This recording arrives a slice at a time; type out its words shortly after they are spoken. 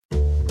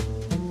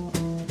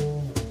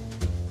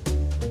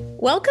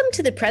Welcome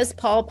to the Pres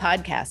Paul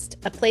podcast,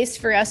 a place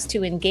for us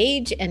to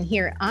engage and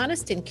hear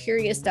honest and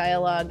curious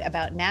dialogue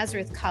about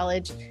Nazareth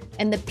College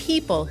and the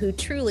people who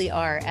truly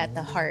are at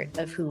the heart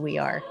of who we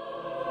are.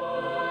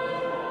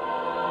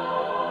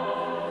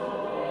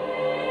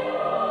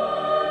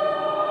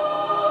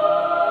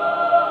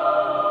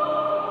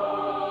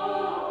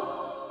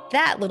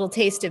 That little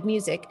taste of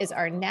music is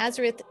our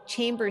Nazareth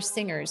Chamber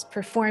Singers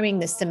performing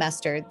this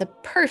semester, the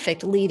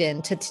perfect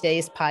lead-in to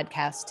today's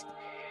podcast.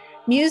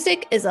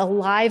 Music is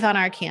alive on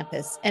our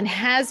campus and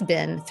has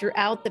been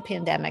throughout the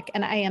pandemic,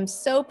 and I am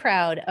so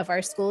proud of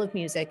our School of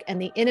Music and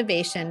the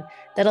innovation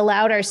that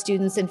allowed our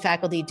students and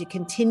faculty to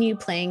continue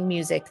playing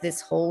music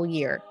this whole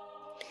year.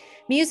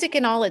 Music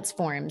in all its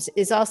forms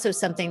is also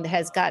something that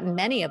has gotten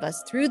many of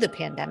us through the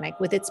pandemic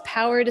with its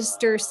power to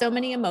stir so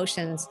many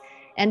emotions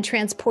and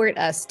transport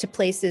us to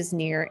places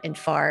near and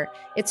far.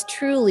 It's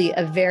truly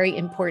a very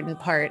important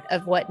part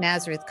of what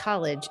Nazareth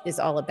College is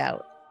all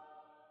about.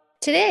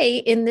 Today,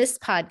 in this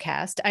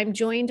podcast, I'm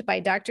joined by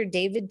Dr.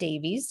 David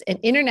Davies, an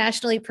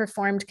internationally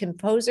performed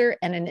composer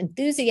and an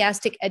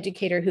enthusiastic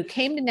educator who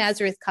came to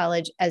Nazareth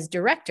College as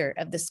director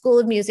of the School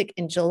of Music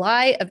in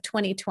July of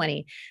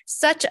 2020.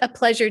 Such a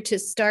pleasure to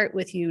start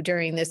with you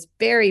during this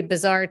very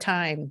bizarre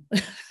time.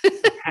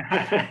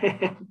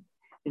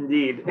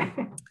 Indeed.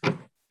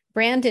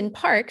 Brandon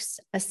Parks,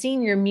 a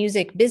senior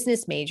music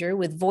business major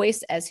with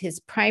voice as his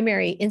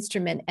primary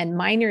instrument and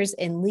minors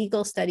in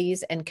legal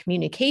studies and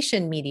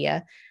communication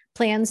media,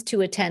 plans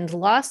to attend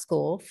law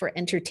school for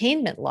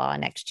entertainment law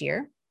next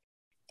year.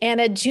 And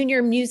a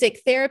junior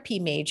music therapy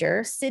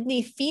major,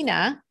 Sydney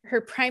Fina, her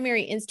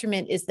primary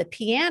instrument is the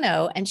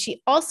piano, and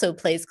she also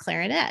plays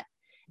clarinet.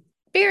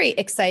 Very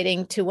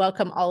exciting to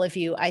welcome all of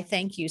you. I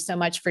thank you so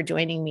much for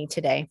joining me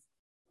today.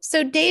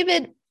 So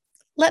David,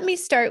 let me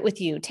start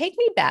with you. Take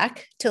me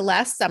back to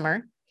last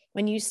summer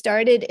when you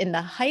started in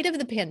the height of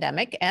the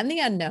pandemic and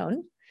the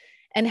unknown,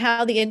 and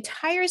how the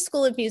entire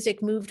School of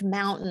Music moved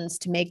mountains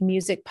to make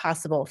music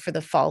possible for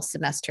the fall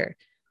semester.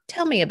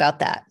 Tell me about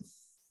that.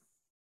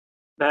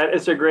 That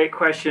is a great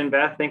question,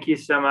 Beth. Thank you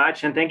so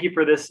much. And thank you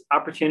for this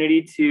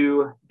opportunity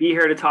to be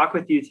here to talk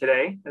with you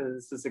today.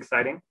 This is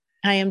exciting.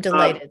 I am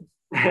delighted.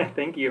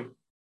 Thank you.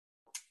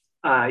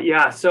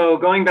 So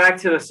going back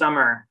to the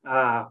summer,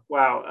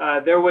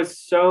 there was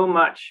so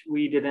much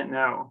we didn't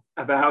know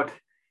about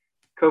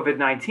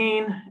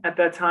COVID-19 at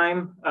that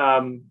time,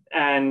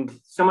 and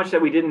so much that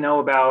we didn't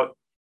know about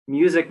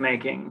music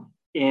making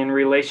in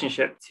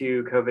relationship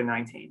to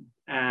COVID-19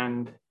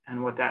 and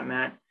what that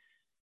meant.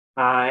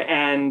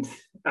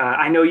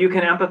 I know you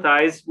can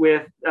empathize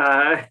with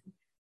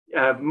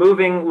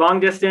moving long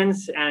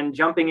distance and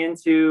jumping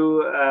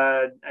into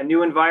a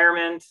new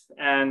environment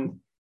and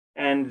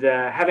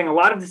having a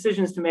lot of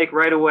decisions to make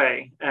right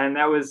away. And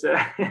that was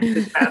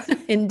the task.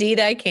 Indeed,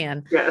 I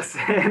can. Yes,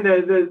 and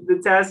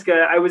the task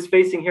I was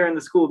facing here in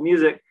the School of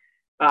Music.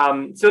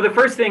 So the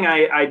first thing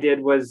I did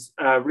was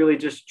really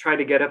just try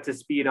to get up to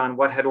speed on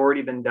what had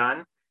already been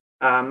done.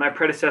 My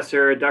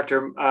predecessor,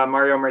 Dr.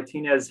 Mario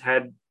Martinez,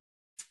 had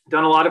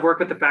done a lot of work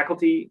with the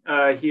faculty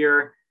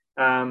here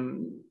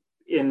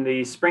in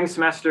the spring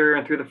semester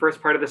and through the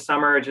first part of the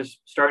summer, just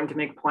starting to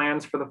make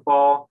plans for the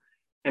fall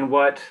and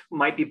what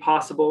might be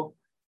possible.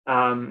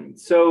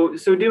 So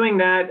doing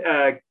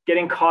that,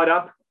 getting caught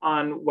up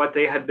on what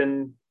they had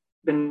been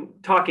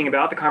talking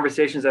about, the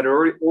conversations that had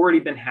already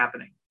been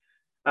happening.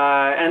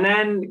 And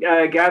then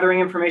gathering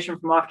information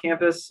from off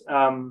campus,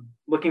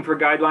 looking for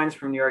guidelines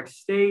from New York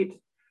State,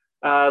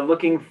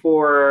 looking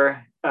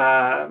for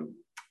a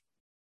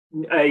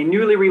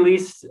newly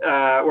released,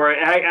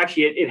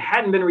 it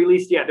hadn't been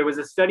released yet. There was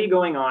a study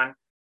going on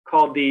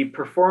called the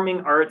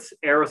Performing Arts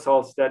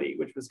Aerosol Study,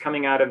 which was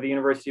coming out of the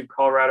University of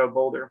Colorado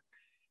Boulder.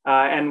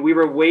 And we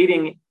were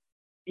waiting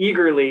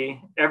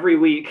eagerly every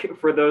week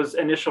for those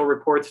initial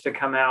reports to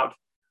come out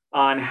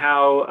on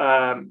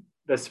how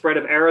the spread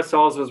of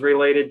aerosols was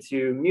related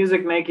to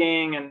music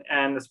making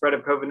and the spread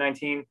of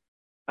COVID-19.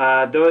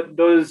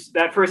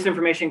 That first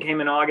information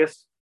came in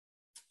August.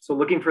 So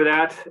looking for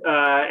that.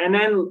 And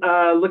then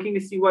looking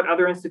to see what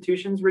other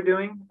institutions were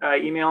doing,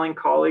 emailing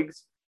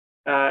colleagues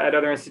at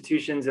other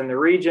institutions in the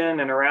region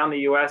and around the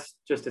US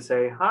just to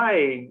say,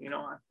 hi,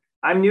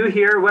 I'm new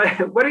here.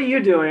 What are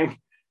you doing?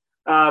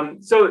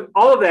 So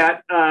all of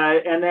that,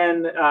 and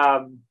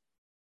then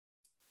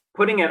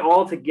putting it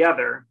all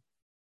together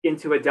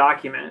into a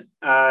document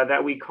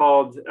that we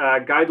called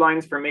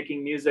Guidelines for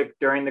Making Music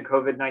During the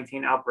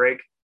COVID-19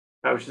 Outbreak,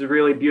 which is a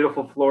really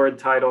beautiful florid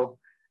title.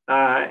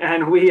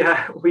 And we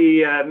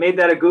made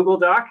that a Google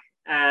Doc,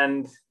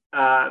 and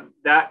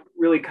that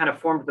really kind of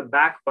formed the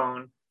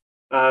backbone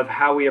of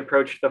how we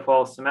approached the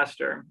fall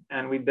semester.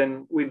 And we've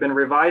been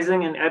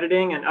revising and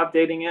editing and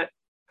updating it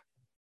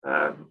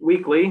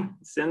weekly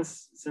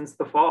since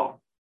the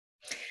fall.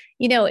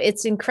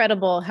 It's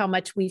incredible how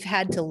much we've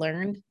had to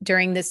learn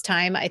during this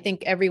time. I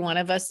think every one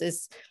of us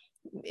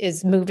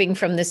is moving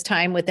from this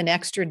time with an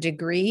extra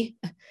degree.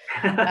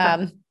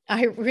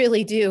 I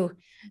really do.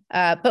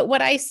 But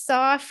what I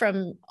saw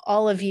from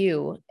all of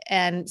you,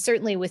 and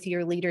certainly with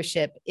your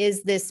leadership,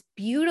 is this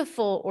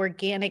beautiful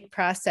organic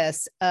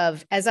process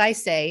of, as I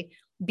say,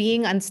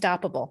 being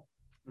unstoppable.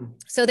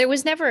 So there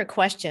was never a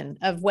question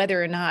of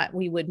whether or not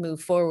we would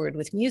move forward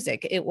with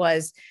music. It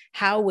was,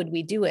 how would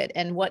we do it?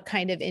 And what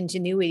kind of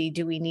ingenuity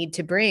do we need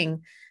to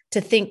bring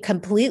to think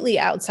completely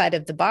outside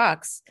of the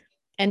box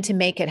and to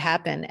make it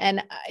happen?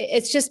 And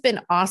it's just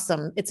been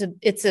awesome. It's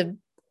an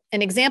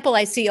example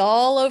I see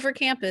all over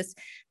campus,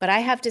 but I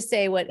have to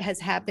say what has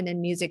happened in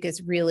music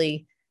is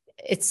really,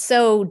 it's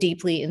so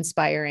deeply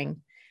inspiring.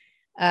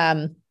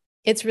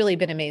 It's really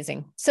been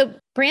amazing. So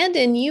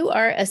Brandon, you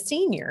are a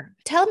senior.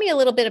 Tell me a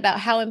little bit about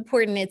how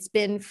important it's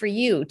been for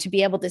you to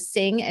be able to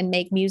sing and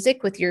make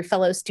music with your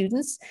fellow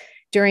students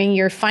during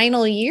your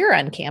final year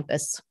on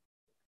campus.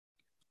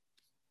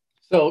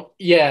 So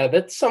yeah,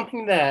 that's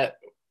something that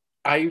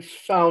I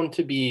found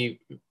to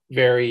be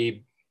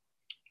very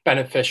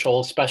beneficial,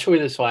 especially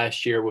this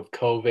last year with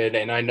COVID.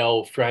 And I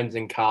know friends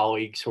and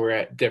colleagues who are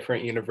at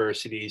different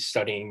universities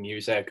studying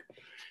music,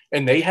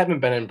 and they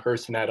haven't been in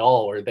person at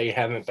all, or they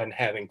haven't been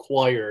having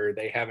choir,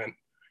 they haven't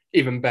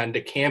even been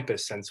to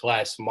campus since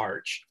last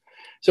March.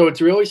 So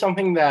it's really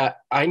something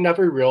that I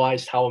never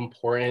realized how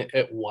important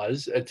it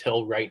was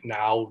until right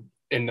now,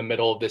 in the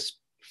middle of this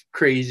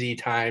crazy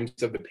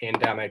times of the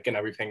pandemic and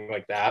everything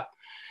like that.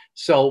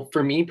 So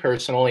for me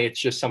personally,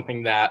 it's just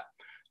something that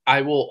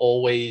I will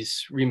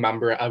always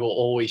remember, I will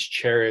always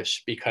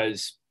cherish,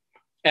 because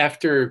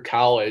after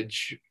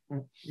college,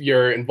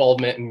 your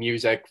involvement in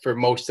music, for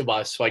most of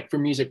us, like for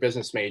music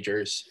business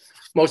majors,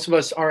 most of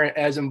us aren't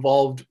as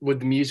involved with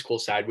the musical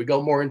side. We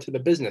go more into the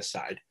business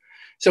side.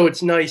 So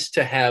it's nice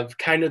to have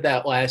kind of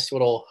that last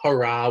little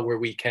hurrah where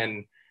we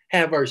can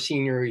have our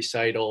senior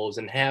recitals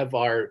and have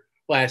our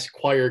last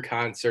choir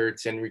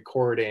concerts and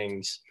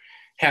recordings,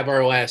 have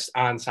our last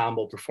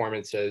ensemble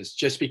performances,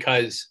 just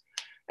because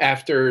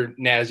after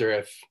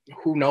Nazareth,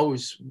 who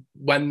knows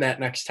when that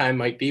next time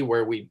might be,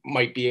 where we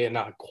might be in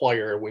a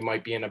choir, we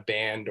might be in a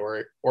band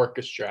or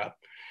orchestra.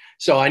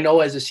 So I know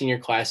as a senior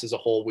class as a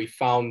whole, we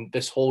found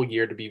this whole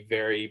year to be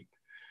very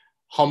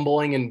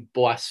humbling and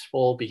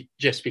blissful,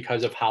 just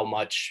because of how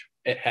much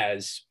it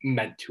has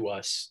meant to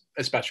us,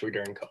 especially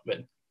during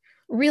COVID.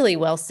 Really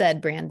well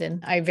said,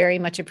 Brandon. I very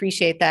much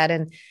appreciate that.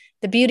 And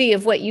the beauty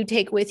of what you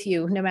take with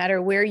you, no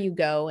matter where you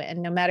go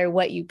and no matter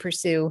what you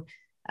pursue,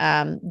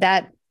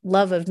 that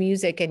love of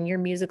music and your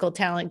musical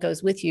talent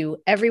goes with you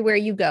everywhere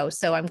you go.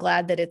 So I'm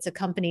glad that it's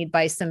accompanied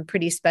by some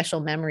pretty special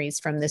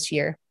memories from this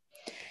year.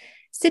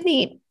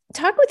 Sydney,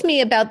 talk with me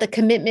about the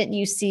commitment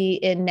you see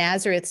in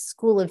Nazareth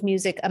School of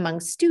Music among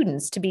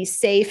students to be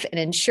safe and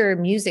ensure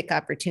music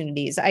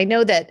opportunities. I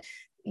know that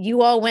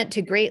you all went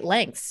to great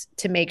lengths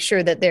to make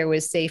sure that there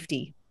was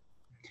safety.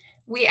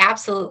 We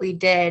absolutely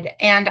did.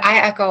 And I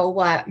echo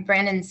what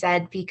Brandon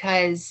said,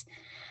 because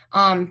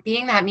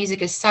being that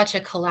music is such a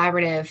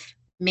collaborative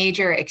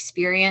major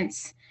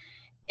experience,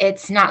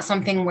 it's not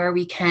something where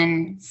we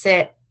can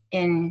sit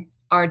in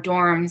our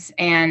dorms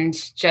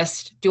and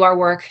just do our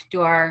work,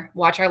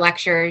 watch our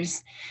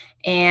lectures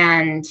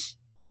and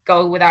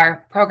go with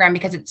our program,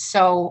 because it's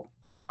so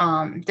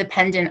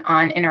dependent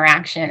on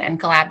interaction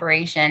and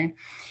collaboration.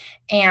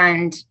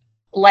 And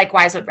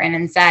likewise, what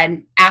Brandon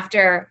said,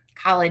 after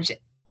college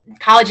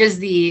is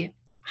the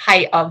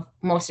height of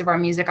most of our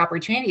music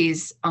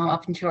opportunities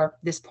up until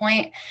this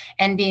point.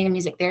 And being a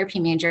music therapy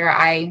major,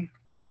 I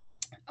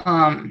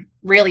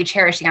really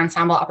cherish the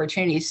ensemble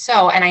opportunities.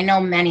 So, and I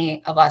know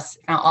many of us,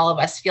 not all of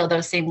us, feel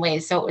those same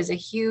ways. So it was a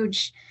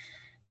huge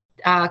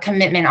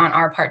commitment on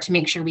our part to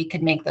make sure we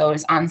could make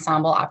those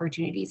ensemble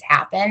opportunities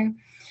happen.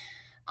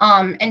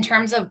 In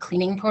terms of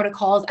cleaning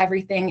protocols,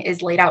 everything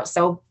is laid out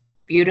so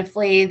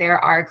beautifully. There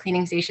are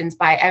cleaning stations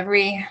by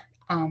every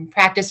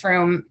practice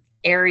room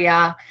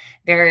area.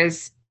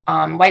 There's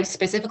wipes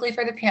specifically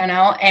for the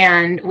piano,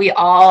 and we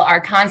all are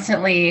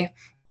constantly,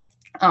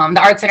 the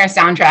Art Center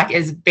soundtrack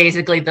is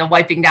basically the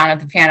wiping down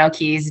of the piano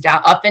keys,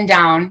 down, up and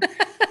down.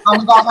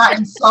 We've all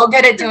gotten so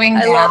good at doing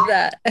that. I love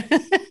that.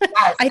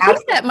 Yes, I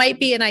think that might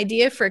be an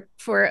idea for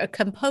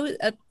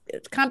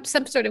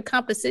some sort of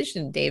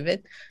composition,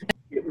 David.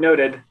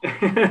 Noted.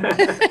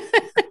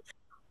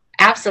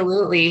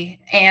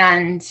 Absolutely.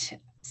 And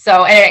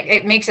so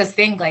it makes us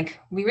think, like,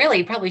 we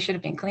really probably should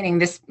have been cleaning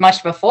this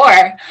much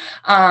before.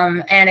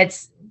 And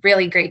it's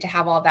really great to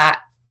have all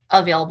that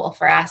available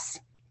for us.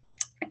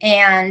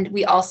 And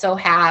we also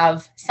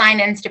have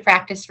sign-ins to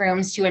practice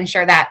rooms to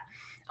ensure that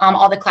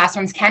all the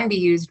classrooms can be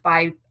used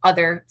by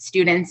other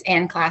students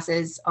and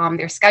classes.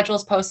 There's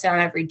schedules posted on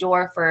every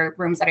door for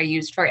rooms that are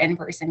used for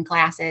in-person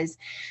classes.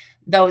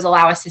 Those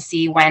allow us to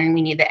see when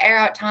we need the air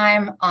out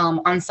time.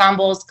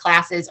 Ensembles,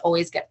 classes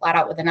always get flat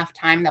out with enough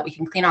time that we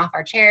can clean off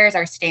our chairs,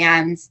 our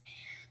stands.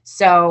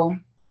 So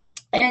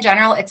in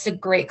general, it's a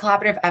great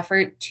collaborative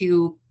effort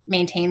to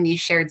maintain these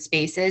shared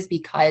spaces,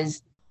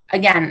 because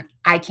again,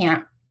 I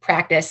can't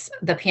practice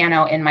the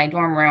piano in my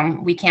dorm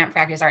room. We can't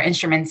practice our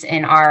instruments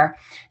in our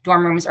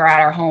dorm rooms or at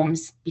our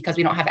homes because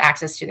we don't have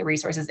access to the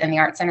resources in the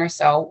Art Center.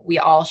 So we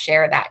all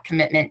share that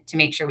commitment to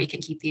make sure we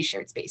can keep these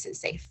shared spaces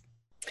safe.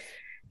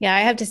 Yeah, I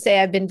have to say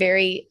I've been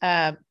very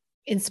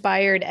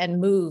inspired and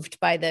moved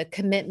by the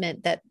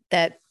commitment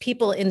that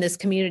people in this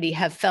community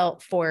have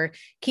felt for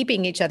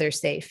keeping each other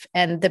safe,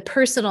 and the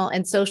personal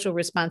and social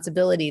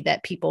responsibility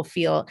that people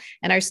feel,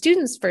 and our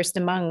students first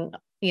among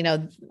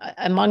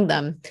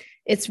them.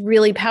 It's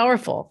really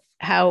powerful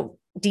how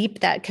deep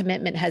that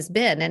commitment has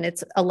been, and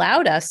it's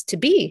allowed us to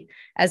be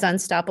as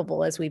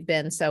unstoppable as we've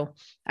been. So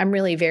I'm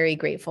really very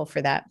grateful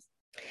for that.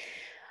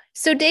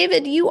 So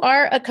David, you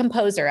are a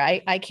composer.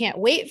 I can't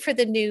wait for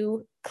the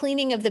new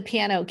Cleaning of the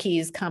Piano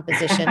Keys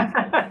composition.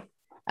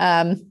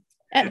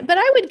 But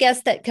I would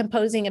guess that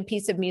composing a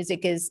piece of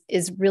music is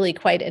really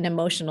quite an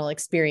emotional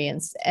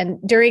experience. And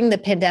during the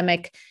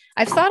pandemic,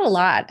 I've thought a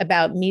lot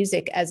about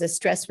music as a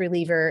stress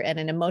reliever and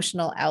an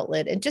emotional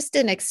outlet, and just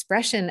an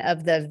expression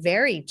of the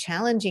very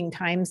challenging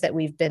times that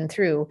we've been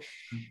through.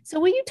 So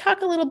will you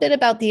talk a little bit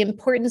about the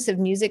importance of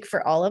music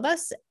for all of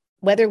us,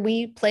 whether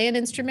we play an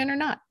instrument or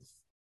not?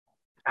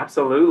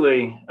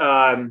 Absolutely.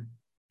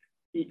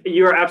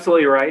 You are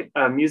absolutely right.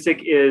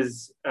 Music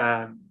is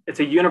it's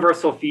a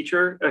universal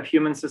feature of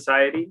human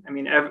society. I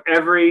mean,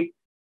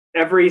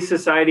 every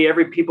society,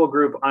 every people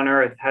group on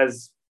earth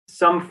has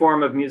some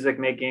form of music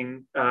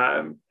making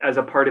as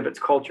a part of its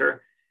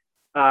culture.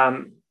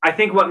 I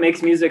think what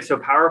makes music so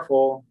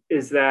powerful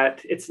is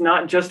that it's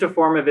not just a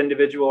form of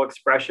individual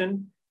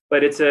expression,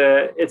 but it's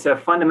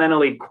a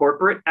fundamentally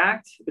corporate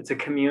act. It's a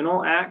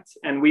communal act,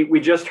 and we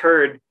just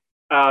heard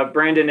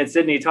Brandon and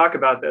Sydney talk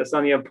about this,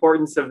 on the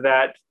importance of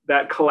that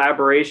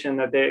collaboration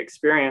that they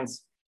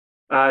experience.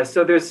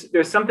 So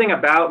there's something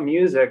about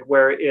music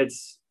where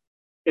it's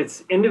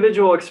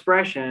individual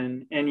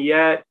expression, and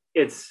yet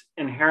it's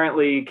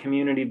inherently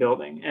community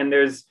building. And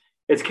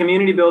it's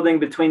community building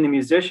between the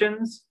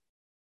musicians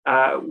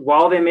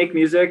while they make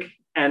music,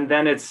 and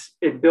then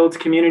it builds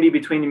community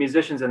between the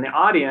musicians and the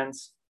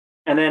audience.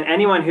 And then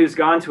anyone who's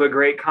gone to a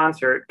great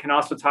concert can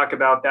also talk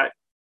about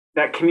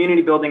that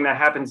community building that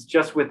happens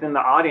just within the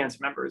audience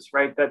members,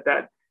 right?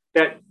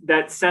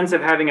 That sense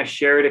of having a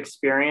shared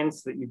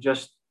experience that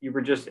you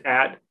were just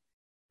at,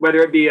 whether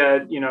it be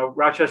a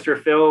Rochester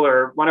Phil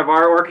or one of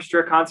our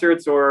orchestra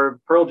concerts or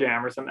Pearl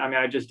Jam or something. I mean,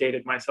 I just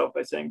dated myself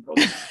by saying Pearl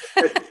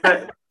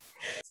Jam.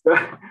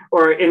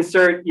 Or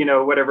insert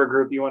whatever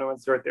group you want to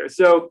insert there.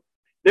 So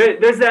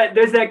there's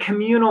that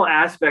communal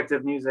aspect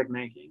of music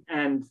making,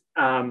 and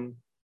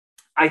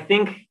I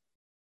think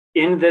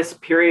in this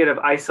period of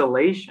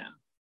isolation,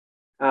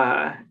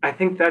 I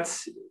think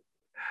that's,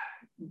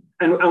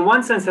 in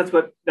one sense,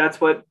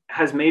 that's what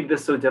has made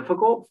this so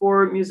difficult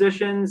for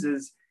musicians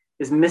is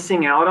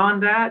missing out on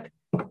that.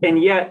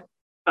 And yet,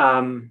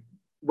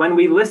 when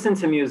we listen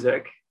to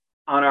music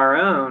on our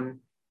own,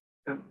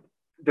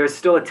 there's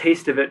still a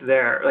taste of it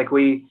there. Like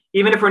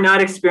even if we're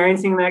not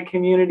experiencing that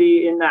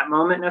community in that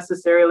moment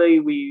necessarily,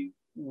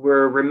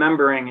 we're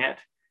remembering it.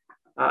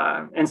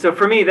 And so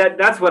for me,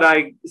 that's what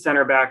I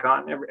center back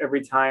on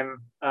every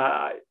time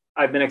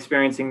I've been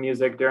experiencing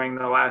music during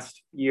the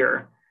last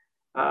year,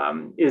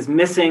 is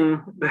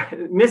missing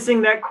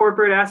that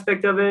corporate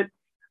aspect of it,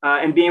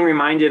 and being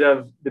reminded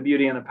of the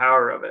beauty and the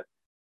power of it.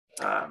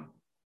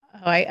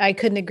 I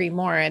couldn't agree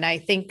more. And I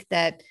think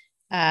that,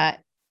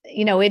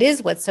 it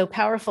is what's so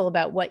powerful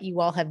about what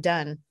you all have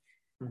done,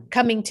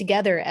 coming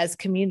together as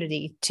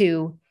community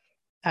to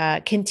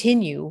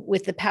continue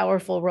with the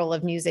powerful role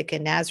of music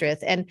in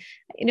Nazareth. And,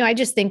 I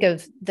just think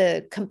of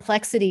the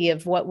complexity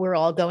of what we're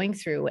all going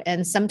through.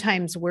 And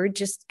sometimes we're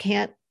just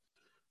can't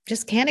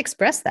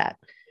express that.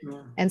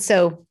 Yeah. And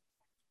so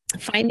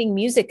finding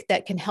music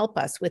that can help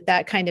us with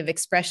that kind of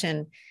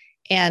expression,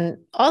 and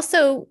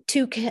also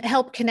to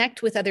help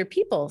connect with other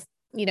people,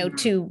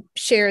 to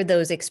share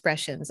those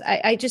expressions.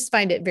 I just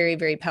find it very,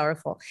 very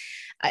powerful.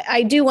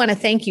 I do want to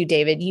thank you,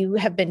 David. You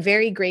have been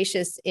very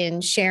gracious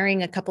in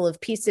sharing a couple of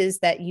pieces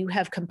that you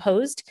have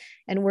composed,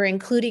 and we're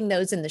including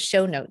those in the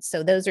show notes.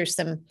 So those are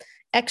some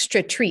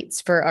extra treats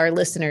for our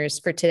listeners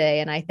for today.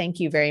 And I thank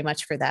you very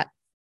much for that.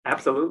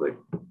 Absolutely.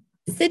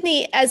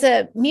 Sydney, as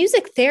a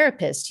music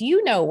therapist,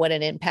 you know what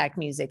an impact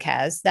music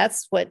has.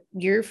 That's what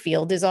your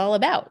field is all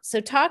about.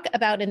 So talk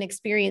about an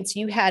experience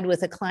you had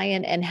with a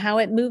client and how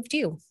it moved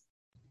you.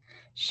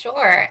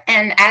 Sure.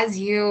 And as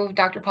you,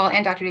 Dr. Paul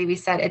and Dr.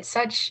 Davies said,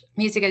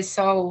 music is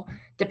so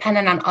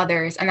dependent on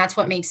others. And that's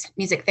what makes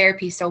music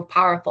therapy so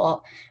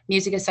powerful.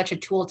 Music is such a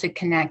tool to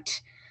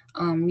connect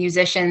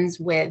musicians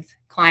with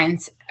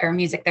clients, or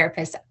music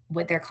therapists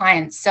with their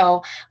clients.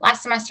 So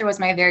last semester was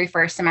my very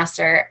first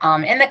semester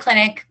in the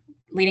clinic,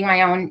 leading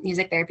my own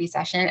music therapy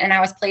session. And I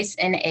was placed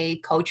in a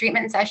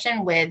co-treatment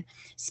session with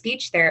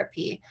speech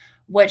therapy,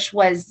 which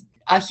was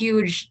a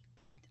huge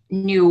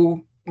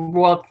new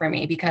world for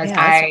me, because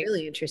that's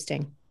really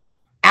interesting.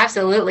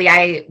 Absolutely.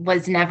 I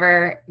was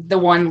never the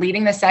one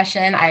leading the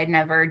session. I had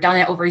never done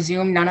it over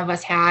Zoom. None of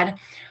us had,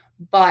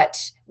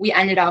 but we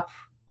ended up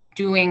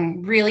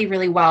doing really,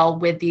 really well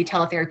with the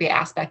teletherapy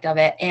aspect of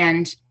it.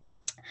 And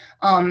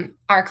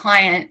our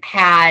client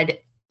had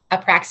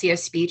apraxia of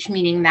speech,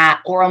 meaning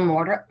that oral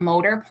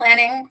motor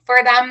planning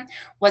for them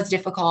was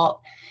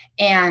difficult.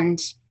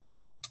 And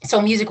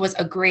so music was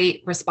a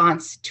great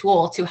response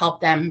tool to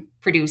help them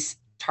produce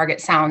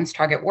target sounds,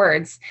 target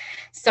words.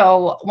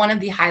 So one of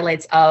the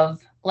highlights of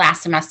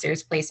last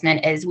semester's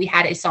placement is we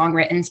had a song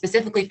written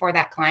specifically for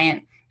that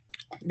client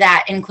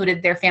that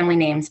included their family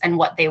names and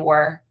what they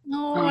were.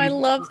 Oh, I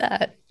love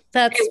that.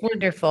 That's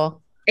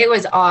wonderful. It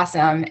was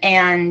awesome.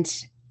 And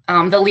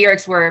the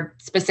lyrics were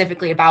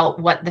specifically about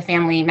what the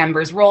family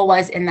member's role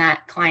was in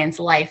that client's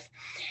life.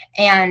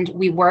 And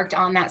we worked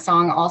on that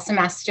song all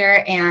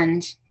semester.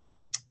 And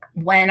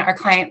when our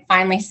client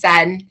finally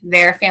said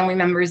their family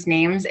members'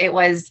 names, it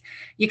was,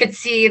 you could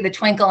see the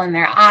twinkle in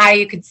their eye.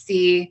 You could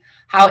see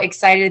how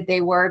excited they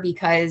were,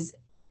 because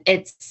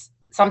it's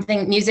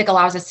something, music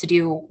allows us to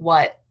do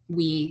what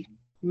we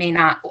may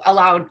not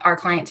allow our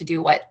client to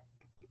do, what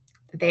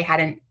they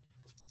hadn't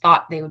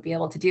thought they would be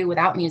able to do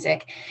without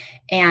music.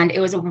 And it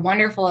was a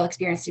wonderful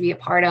experience to be a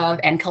part of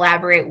and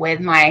collaborate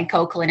with my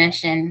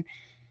co-clinician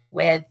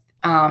with,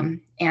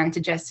 and to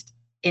just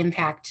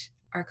impact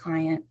our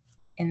client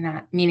in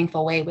that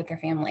meaningful way with their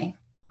family.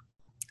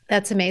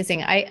 That's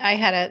amazing. I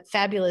had a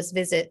fabulous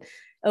visit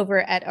over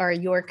at our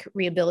York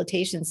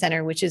Rehabilitation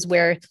Center, which is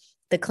where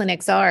the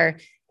clinics are.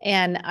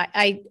 And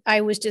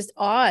I was just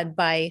awed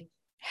by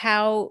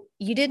how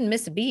you didn't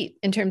miss a beat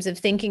in terms of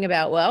thinking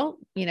about, well,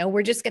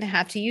 we're just going to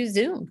have to use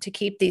Zoom to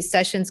keep these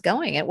sessions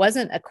going. It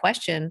wasn't a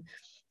question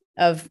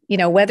of,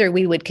 whether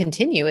we would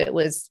continue. It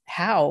was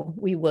how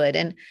we would.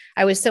 And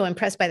I was so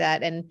impressed by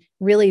that and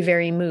really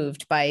very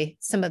moved by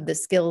some of the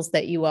skills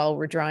that you all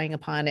were drawing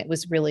upon. It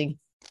was really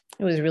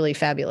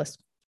fabulous.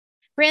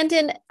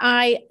 Brandon,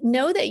 I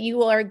know that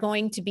you are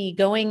going to be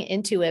going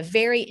into a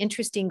very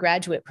interesting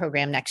graduate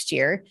program next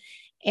year.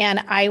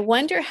 And I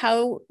wonder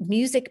how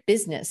music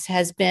business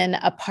has been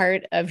a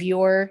part of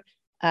your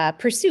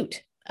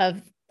pursuit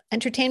of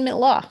entertainment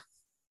law.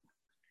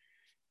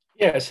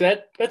 Yeah, so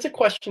that's a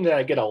question that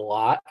I get a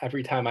lot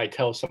every time I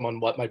tell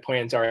someone what my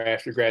plans are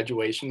after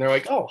graduation. They're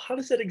like, oh, how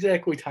does that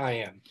exactly tie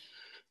in?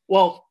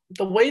 Well,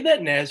 the way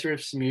that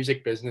Nazareth's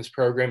music business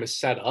program is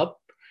set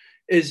up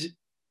is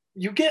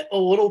you get a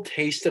little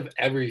taste of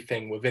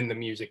everything within the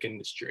music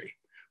industry,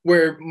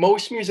 where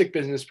most music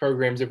business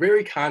programs are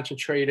very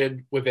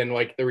concentrated within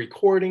like the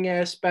recording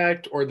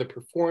aspect or the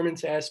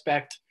performance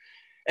aspect.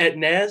 At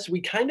NAS, we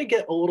kind of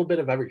get a little bit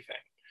of everything.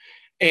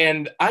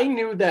 And I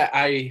knew that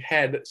I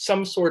had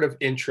some sort of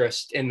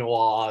interest in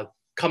law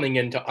coming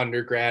into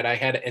undergrad. I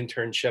had an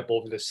internship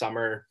over the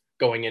summer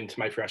going into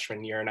my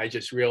freshman year, and I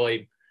just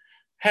really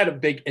had a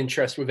big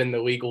interest within the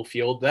legal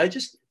field that I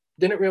just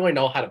didn't really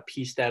know how to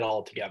piece that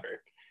all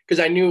together, because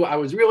I knew I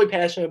was really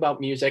passionate about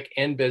music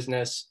and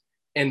business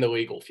in the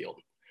legal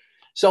field.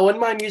 So in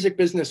my Music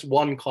Business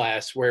 1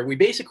 class, where we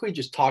basically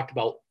just talked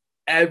about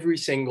every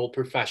single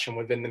profession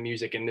within the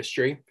music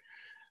industry,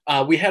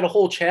 we had a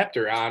whole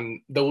chapter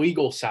on the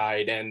legal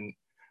side and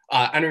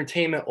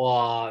entertainment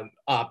law,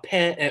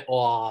 patent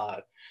law,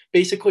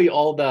 basically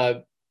all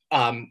the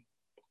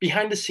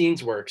behind the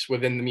scenes works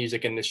within the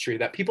music industry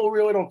that people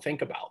really don't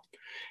think about.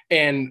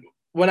 And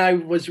when I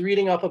was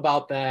reading up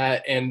about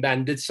that and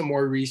then did some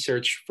more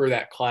research for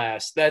that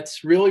class,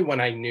 that's really when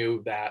I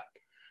knew that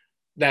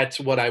that's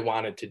what I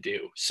wanted to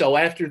do. So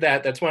after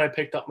that, that's when I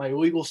picked up my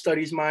legal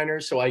studies minor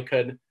so I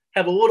could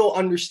have a little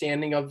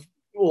understanding of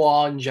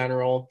law in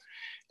general.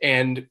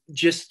 And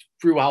just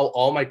throughout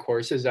all my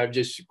courses, I've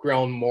just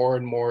grown more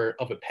and more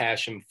of a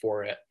passion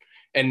for it.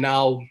 And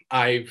now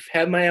I've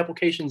had my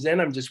applications in,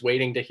 I'm just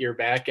waiting to hear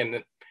back.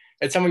 And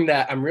it's something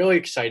that I'm really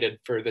excited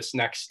for this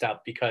next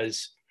step,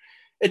 because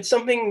it's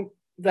something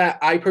that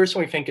I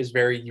personally think is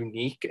very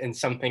unique and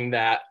something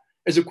that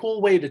is a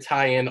cool way to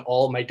tie in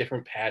all my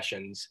different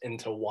passions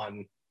into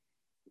one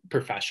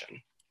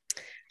profession.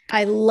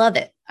 I love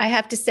it. I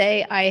have to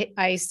say,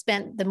 I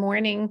spent the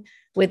morning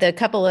with a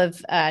couple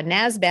of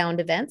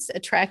NASBound events,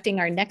 attracting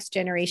our next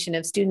generation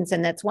of students.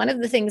 And that's one of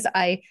the things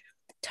I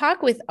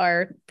talk with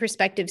our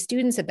prospective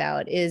students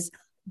about is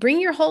bring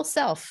your whole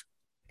self.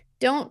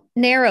 Don't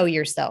narrow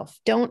yourself.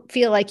 Don't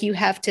feel like you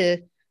have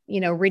to,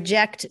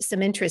 reject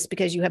some interests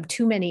because you have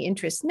too many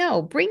interests.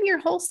 No, bring your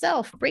whole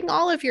self, bring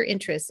all of your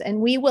interests,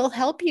 and we will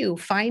help you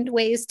find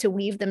ways to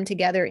weave them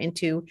together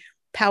into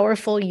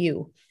powerful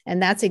you. And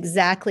that's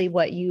exactly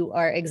what you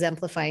are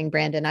exemplifying,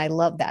 Brandon. I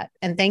love that.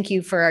 And thank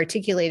you for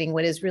articulating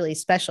what is really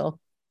special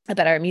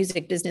about our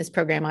music business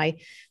program. I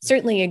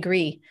certainly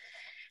agree.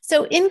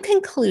 So in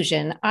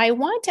conclusion, I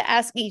want to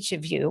ask each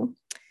of you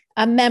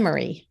a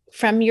memory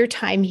from your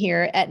time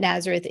here at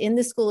Nazareth in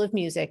the School of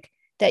Music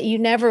that you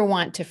never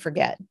want to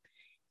forget.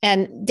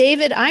 And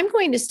David, I'm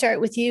going to start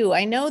with you.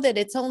 I know that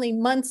it's only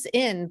months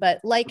in, but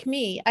like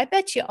me, I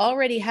bet you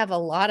already have a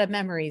lot of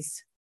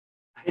memories.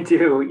 I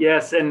do,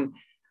 yes. And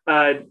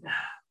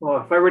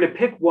well, if I were to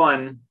pick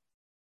one,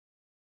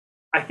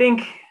 I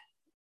think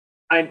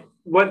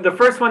the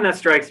first one that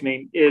strikes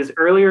me is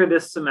earlier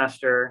this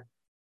semester,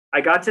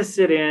 I got to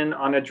sit in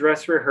on a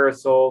dress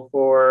rehearsal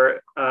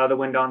for the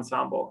Wind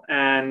Ensemble,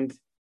 and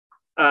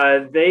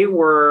they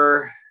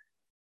were.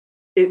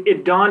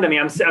 It dawned on me.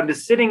 I'm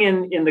just sitting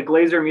in the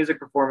Glazer Music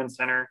Performance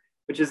Center,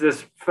 which is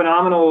this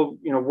phenomenal,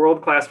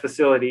 world-class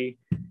facility,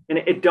 and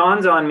it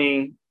dawns on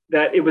me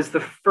that it was the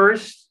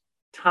first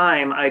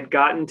time I'd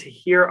gotten to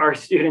hear our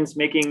students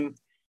making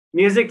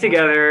music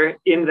together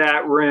in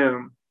that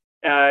room.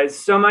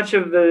 So much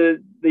of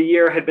the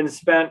year had been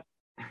spent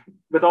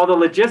with all the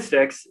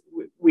logistics.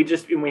 We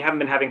haven't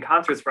been having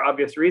concerts for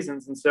obvious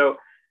reasons, and so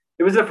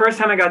it was the first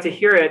time I got to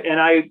hear it,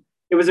 and I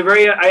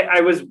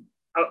was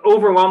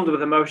overwhelmed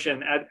with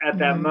emotion at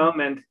that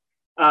moment.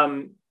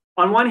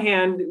 On one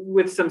hand,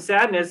 with some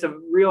sadness of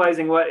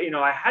realizing what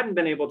I hadn't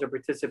been able to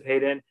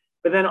participate in,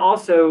 but then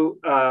also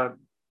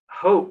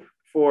hope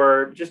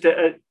for just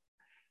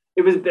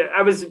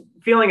I was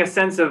feeling a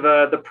sense of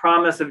the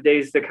promise of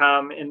days to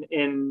come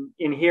in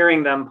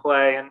hearing them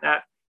play, and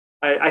that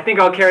I think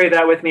I'll carry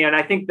that with me, and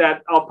I think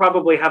that I'll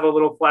probably have a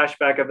little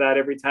flashback of that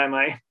every time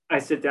I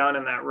sit down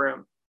in that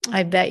room.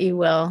 I bet you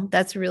will.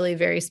 That's really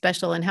very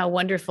special, and how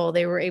wonderful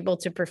they were able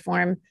to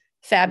perform.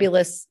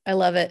 Fabulous. I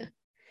love it.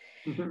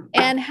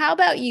 And how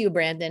about you,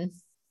 Brandon?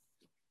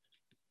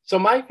 So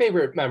my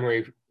favorite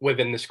memory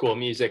within the School of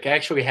Music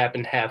actually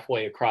happened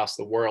halfway across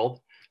the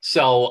world.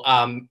 So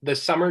the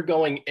summer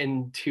going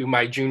into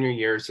my junior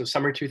year, so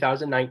summer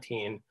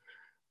 2019,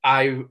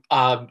 I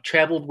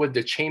traveled with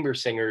the chamber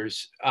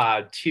singers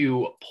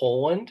to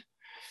Poland,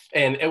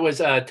 and it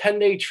was a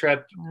 10-day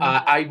trip.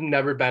 I've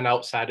never been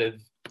outside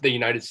of the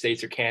United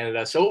States or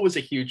Canada, so it was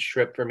a huge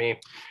trip for me.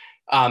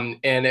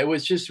 And it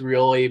was just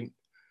really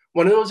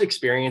one of those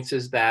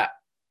experiences that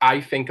I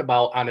think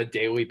about on a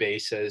daily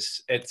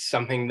basis. It's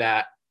something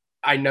that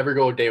I never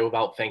go a day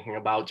without thinking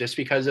about, just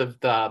because of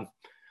the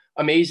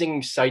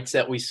amazing sights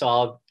that we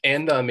saw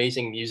and the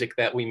amazing music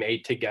that we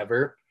made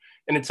together.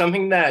 And it's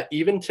something that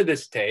even to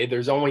this day,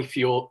 there's only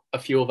a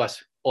few of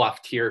us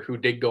left here who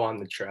did go on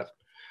the trip,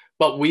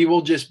 but we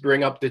will just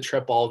bring up the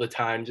trip all the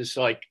time. Just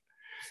like,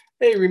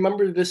 hey,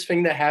 remember this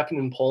thing that happened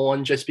in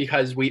Poland, just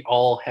because we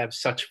all have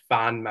such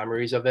fond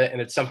memories of it. And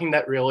it's something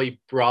that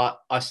really brought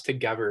us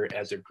together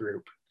as a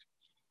group.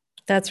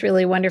 That's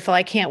really wonderful.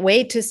 I can't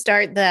wait to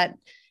start that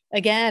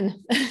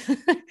again.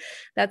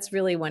 That's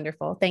really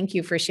wonderful. Thank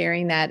you for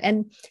sharing that.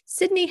 And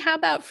Sydney, how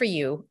about for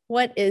you?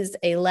 What is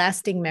a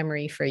lasting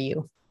memory for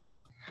you?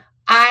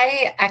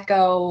 I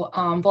echo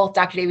both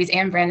Dr. Davies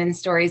and Brandon's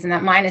stories, and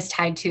that mine is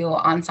tied to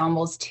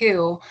ensembles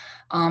too.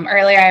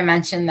 Earlier, I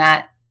mentioned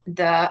that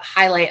the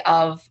highlight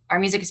of our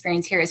music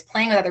experience here is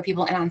playing with other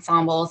people in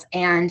ensembles.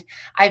 And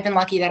I've been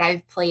lucky that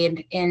I've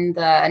played in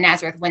the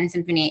Nazareth Wind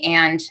Symphony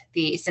and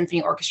the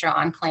Symphony Orchestra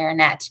on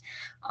clarinet.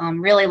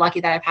 Really lucky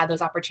that I've had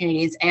those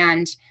opportunities.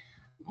 And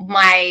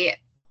my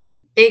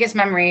biggest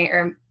memory,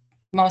 or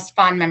most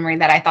fond memory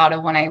that I thought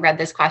of when I read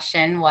this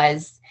question,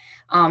 was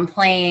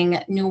playing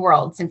New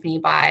World Symphony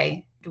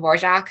by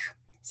Dvorak.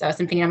 So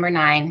Symphony number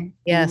 9,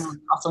 yes,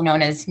 also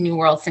known as New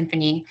World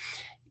Symphony.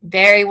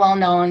 Very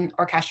well-known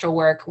orchestral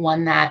work,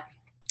 one that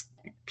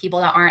people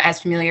that aren't as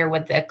familiar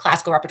with the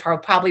classical repertoire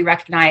will probably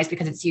recognize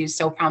because it's used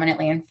so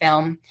prominently in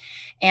film.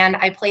 And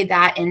I played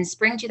that in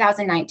spring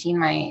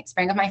 2019,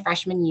 spring of my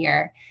freshman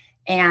year.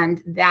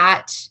 And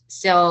that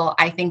still,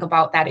 I think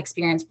about that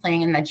experience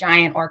playing in the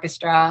giant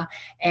orchestra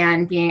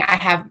and I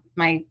have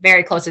my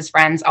very closest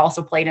friends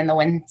also played in the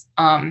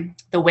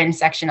wind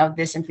section of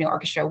the symphony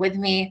orchestra with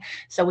me.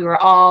 So we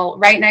were all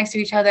right next to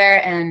each other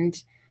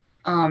and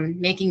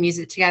making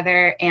music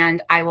together.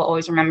 And I will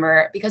always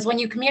remember, because when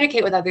you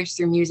communicate with others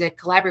through music,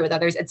 collaborate with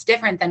others, it's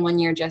different than when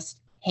you're just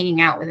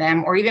hanging out with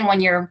them, or even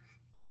when you're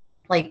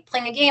like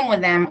playing a game with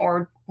them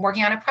or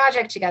working on a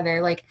project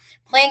together. Like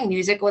playing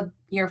music with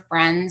your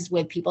friends,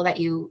 with people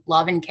that you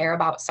love and care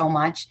about so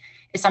much,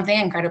 is something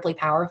incredibly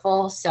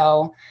powerful.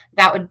 So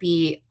that would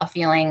be a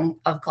feeling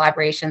of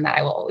collaboration that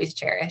I will always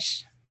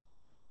cherish.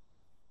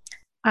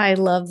 I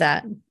love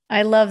that.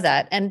 I love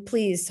that. And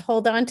please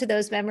hold on to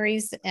those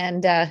memories.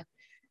 And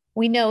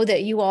we know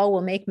that you all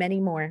will make many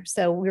more.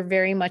 So we're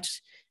very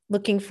much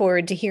looking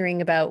forward to hearing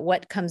about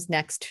what comes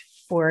next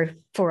for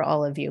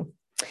all of you.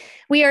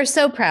 We are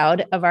so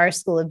proud of our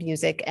School of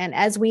Music. And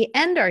as we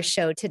end our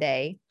show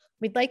today,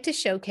 we'd like to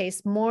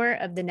showcase more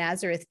of the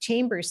Nazareth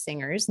Chamber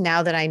Singers,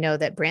 now that I know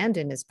that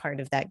Brandon is part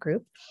of that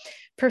group,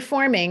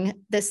 performing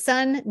The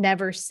Sun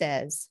Never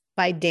Says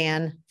by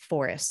Dan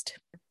Forrest.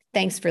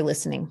 Thanks for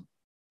listening.